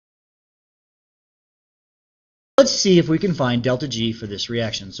Let's see if we can find delta G for this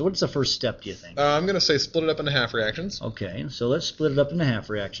reaction. So what's the first step, do you think? I'm going to say split it up into half reactions. Okay, so let's split it up into half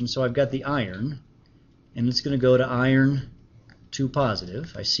reactions. So I've got the iron, and it's going to go to iron 2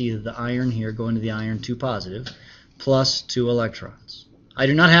 positive. I see the iron here going to the iron 2 positive, plus 2 electrons. I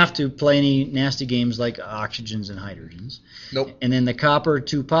do not have to play any nasty games like oxygens and hydrogens. Nope. And then the copper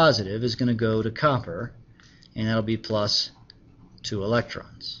 2 positive is going to go to copper, and that'll be plus 2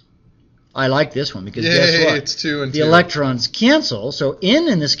 electrons. I like this one because guess what? It's 2 and 2. The electrons cancel, so N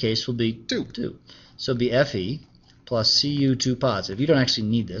in this case will be 2. 2. So it'll be Fe plus Cu2 positive. You don't actually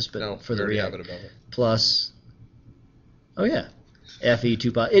need this, but No, for the we already reaction. have it above it. Plus, oh yeah,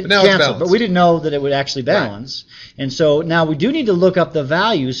 Fe2 positive. It now it's canceled, balanced. but we didn't know that it would actually balance. Right. And so now we do need to look up the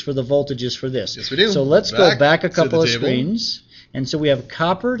values for the voltages for this. Yes, we do. So let's go back a to couple the of table. screens. And so we have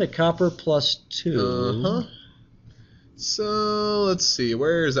copper to copper plus 2. Uh-huh. So let's see.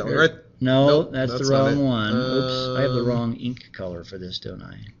 Where is that one? Right. No, Nope, that's the that's not wrong it. one. Oops, I have the wrong ink color for this, don't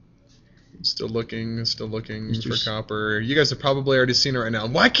I? Still looking Mr. for copper. You guys have probably already seen it right now.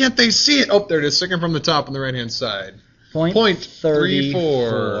 Why can't they see it? Oh, there it is, second from the top on the right-hand side. Point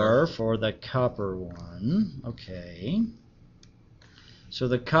 0.34 for the copper one. Okay. So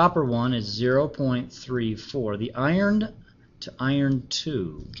the copper one is 0.34. The iron to iron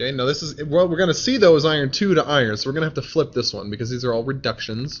 2. Okay, now this is, well, we're going to see though is iron 2 to iron, so we're going to have to flip this one because these are all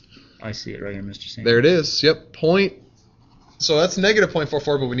reductions. I see it right here, Mr. Sam. There it is. Yep, so that's negative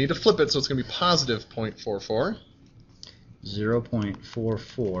 0.44, but we need to flip it, so it's going to be positive 0.44.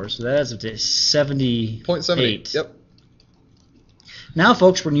 0.44. So that adds up to 78. 0.78. Yep. Now,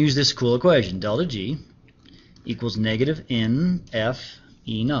 folks, we're going to use this cool equation. Delta G equals negative N F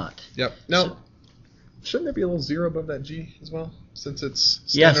E naught. Yep. Now, shouldn't there be a little 0 above that G as well? Since it's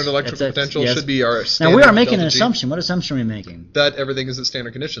standard electrical potential, should be our standard. Now, we are making an delta G. assumption. What assumption are we making? That everything is at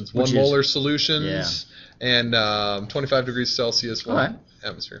standard conditions. Which 1 molar solutions and 25 degrees Celsius, 1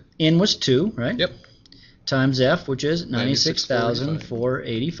 atmosphere. N was 2, right? Yep. Times F, which is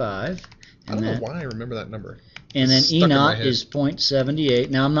 96,485. I don't know why I remember that number. And then Stuck E in my naught head. is 0.78.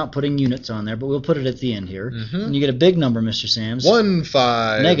 Now, I'm not putting units on there, but we'll put it at the end here. Mm-hmm. And you get a big number, Mr. Sams.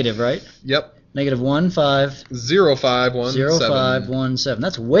 1.5. Negative, right? Yep. Negative 1.5. 0.517. 0.517.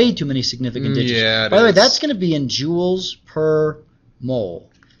 That's way too many significant digits. Yeah, By the way, is. that's going to be in joules per mole.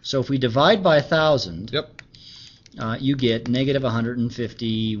 So if we divide by 1,000, Yep. You get negative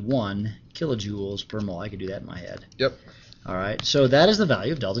 151 kilojoules per mole. I could do that in my head. Yep. All right. So that is the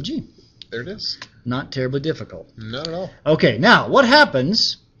value of delta G. There it is. Not terribly difficult. Not at all. Okay. Now, what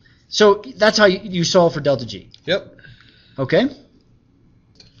happens? So that's how you solve for delta G. Yep. Okay.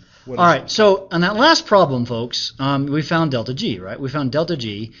 All right, so on that last problem, folks, we found delta G, right? We found delta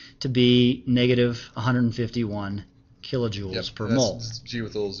G to be negative 151 kilojoules per mole. That's G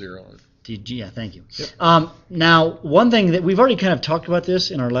with a little 0 on it. Yeah, thank you. Yep. Now, one thing that we've already kind of talked about this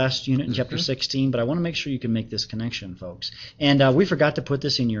in our last unit in Chapter 16, but I want to make sure you can make this connection, folks. And we forgot to put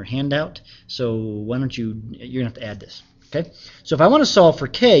this in your handout, so why don't you're going to have to add this. Okay, so if I want to solve for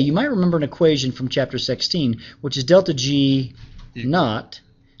K, you might remember an equation from Chapter 16, which is delta G naught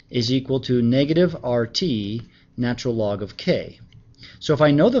is equal to negative RT natural log of K. So if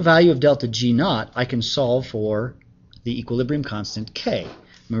I know the value of delta G naught, I can solve for the equilibrium constant K.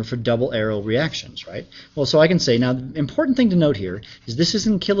 Remember, for double arrow reactions, right? Well, so I can say, now the important thing to note here is this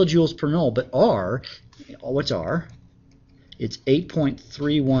isn't kilojoules per mole, but R, what's R? It's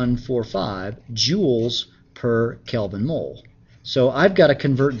 8.3145 joules per Kelvin mole. So I've got to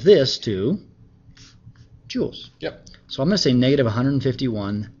convert this to joules. Yep. So I'm going to say negative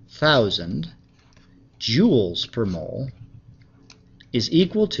 151,000 joules per mole is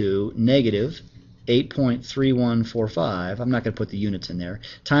equal to negative 8.3145. I'm not going to put the units in there.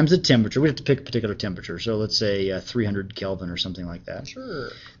 Times the temperature. We have to pick a particular temperature. So let's say 300 Kelvin or something like that. Sure.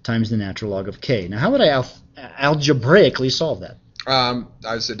 Times the natural log of K. Now, how would I algebraically solve that? I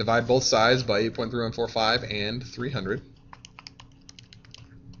would say divide both sides by 8.3145 and 300.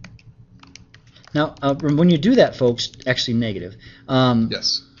 Now, when you do that, folks, actually negative.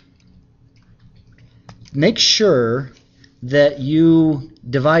 Yes. Make sure that you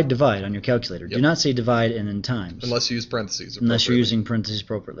divide on your calculator. Yep. Do not say divide and then times. Unless you use parentheses. Unless you're using parentheses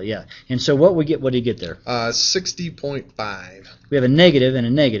appropriately, yeah. And so what do you get there? 60.5. We have a negative and a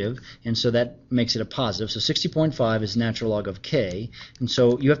negative, and so that makes it a positive. So 60.5 is natural log of K, and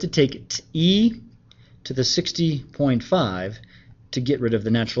so you have to take e to the 60.5 to get rid of the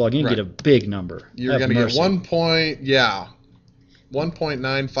natural log. You get a big number. You're going to get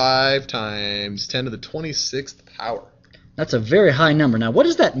 1.95 times 10 to the 26th power. That's a very high number. Now, what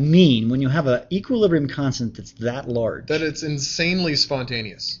does that mean when you have an equilibrium constant that's that large? That it's insanely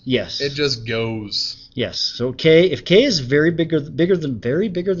spontaneous. Yes. It just goes. Yes. So if K is very bigger than 1, very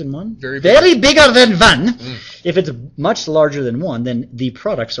bigger than 1. If it's much larger than 1, then the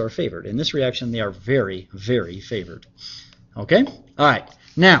products are favored. In this reaction, they are very, very favored. Okay? All right.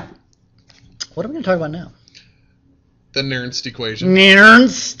 Now, what are we going to talk about now? The Nernst equation.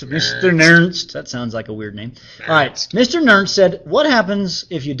 Nernst. Mr. Nernst. That sounds like a weird name. Nernst. All right. Mr. Nernst said, what happens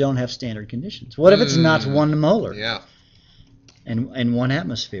if you don't have standard conditions? What if it's not 1 molar? Yeah. And 1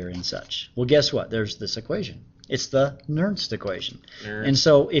 atmosphere and such? Well, guess what? There's this equation. It's the Nernst equation. Nernst. And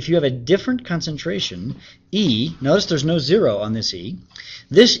so if you have a different concentration, E, notice there's no 0 on this E.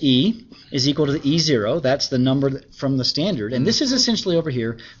 This E is equal to the E0. That's the number from the standard. And this is essentially over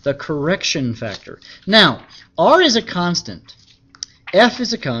here the correction factor. Now, R is a constant. F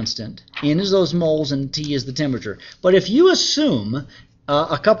is a constant. N is those moles, and T is the temperature. But if you assume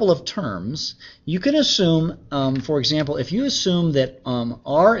a couple of terms, you can assume, for example, if you assume that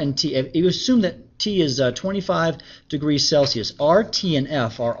R and T, if you assume that T is 25 degrees Celsius, R, T, and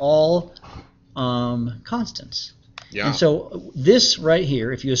F are all constants. Yeah. And so this right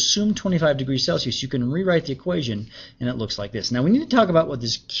here, if you assume 25 degrees Celsius, you can rewrite the equation, and it looks like this. Now, we need to talk about what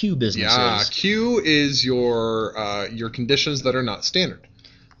this Q business is. Q is your conditions that are not standard.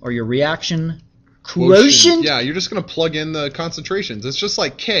 Or your reaction quotient? Yeah, you're just going to plug in the concentrations. It's just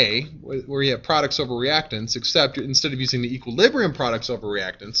like K, where you have products over reactants, except instead of using the equilibrium products over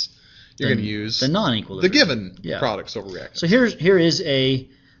reactants, you're going to use the non-equilibrium. The given products over reactants. So here is a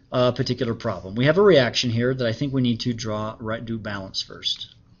particular problem. We have a reaction here that I think we need to do balance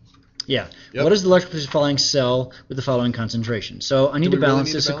first. Yeah. Yep. What is the electrical following cell with the following concentration? So I need to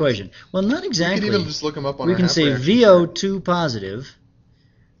balance this equation. Well, not exactly. We can even just look them up on We can say VO2 positive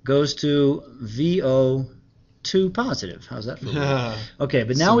goes to VO2 positive. How's that for you? Okay,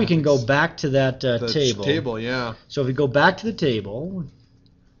 but now we can go back to that table. Yeah. So if we go back to the table,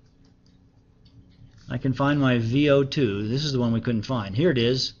 I can find my VO2. This is the one we couldn't find. Here it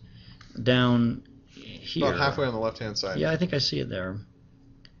is, down here. About halfway on the left-hand side. Yeah, I think I see it there.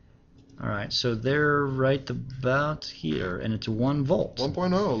 All right, so they're right about here, and it's 1 volt.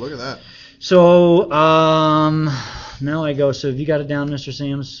 1.0, look at that. So now I go. So have you got it down, Mr.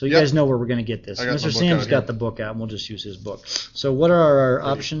 Sams? So you guys know where we're going to get this. Mr. Sams got the book out, and we'll just use his book. So what are our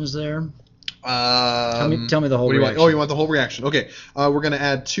options there? Tell me the whole reaction. You want the whole reaction. Okay. We're going to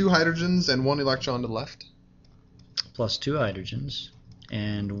add 2 hydrogens and 1 electron to the left. Plus 2 hydrogens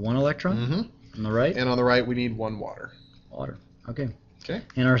and 1 electron on the right? And on the right, we need 1 water. Water. Okay. Okay.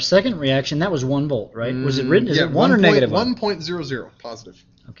 And our second reaction, that was 1 volt, right? Was it written? Is it 1 or negative 1? 1.00 positive.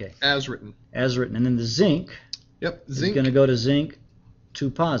 Okay. As written. As written. And then the zinc. Yep. Zinc is going to go to zinc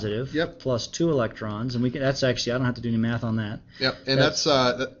 2 positive. Yep. Plus 2 electrons, and that's actually, I don't have to do any math on that. Yep. And that's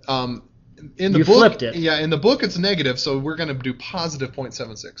in the you book. Flipped it. Yeah. In the book, it's negative, so we're going to do positive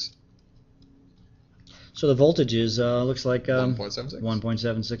 0.76. So the voltage is looks like 1.76.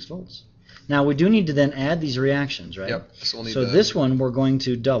 1.76 volts. Now we do need to then add these reactions, right? Yep. So this one we're going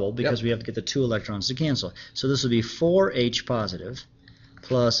to double because we have to get the 2 electrons to cancel. So this will be 4H positive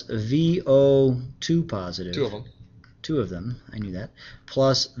plus VO2 positive. 2 of them. 2 of them, I knew that.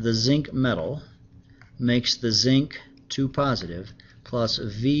 Plus the zinc metal makes the zinc 2 positive plus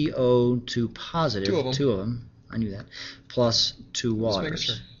VO2 positive. 2 of them. I knew that. Plus 2 waters.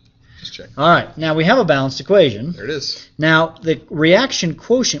 Just making sure. Just check. All right. Now we have a balanced equation. There it is. Now the reaction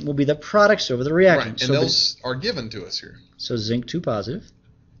quotient will be the products over the reactant. Right, and those are given to us here. So zinc 2 positive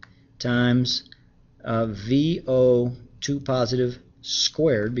times VO2 positive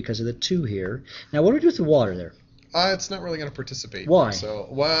squared because of the 2 here. Now what do we do with the water there? It's not really going to participate. Why? So,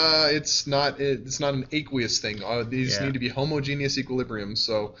 it's not an aqueous thing. These need to be homogeneous equilibriums.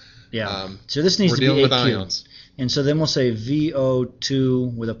 So, so this needs to be dealing with AQ. ions. And so then we'll say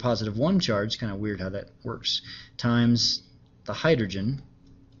VO2 with a positive 1 charge, kind of weird how that works, times the hydrogen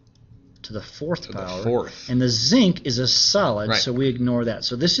to the 4th power. And the zinc is a solid, so we ignore that.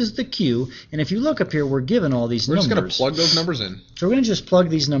 So this is the Q. And if you look up here, we're given all these numbers. We're just going to plug those numbers in. So we're going to just plug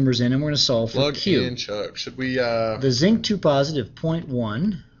these numbers in, and we're going to solve for Q. Plug and chug. Should we... The zinc 2 positive,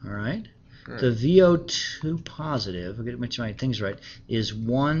 0.1, all right? The VO2 positive, I'll get my things right, is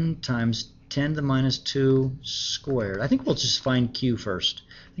 1 times 10 to the minus 2 squared. I think we'll just find Q first.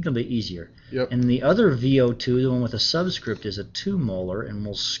 I think it'll be easier. Yep. And the other VO2, the one with a subscript, is a 2 molar, and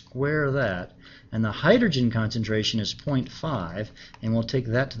we'll square that. And the hydrogen concentration is 0.5, and we'll take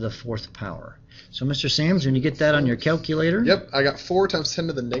that to the 4th power. So, Mr. Sams, when you get that on your calculator? Yep, I got 4 times 10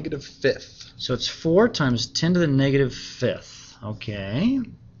 to the negative 5th. So it's 4 times 10 to the negative 5th. Okay.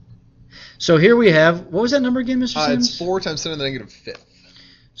 So here we have, what was that number again, Mr. Sams? It's 4 times 10 to the negative 5th.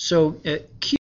 So Q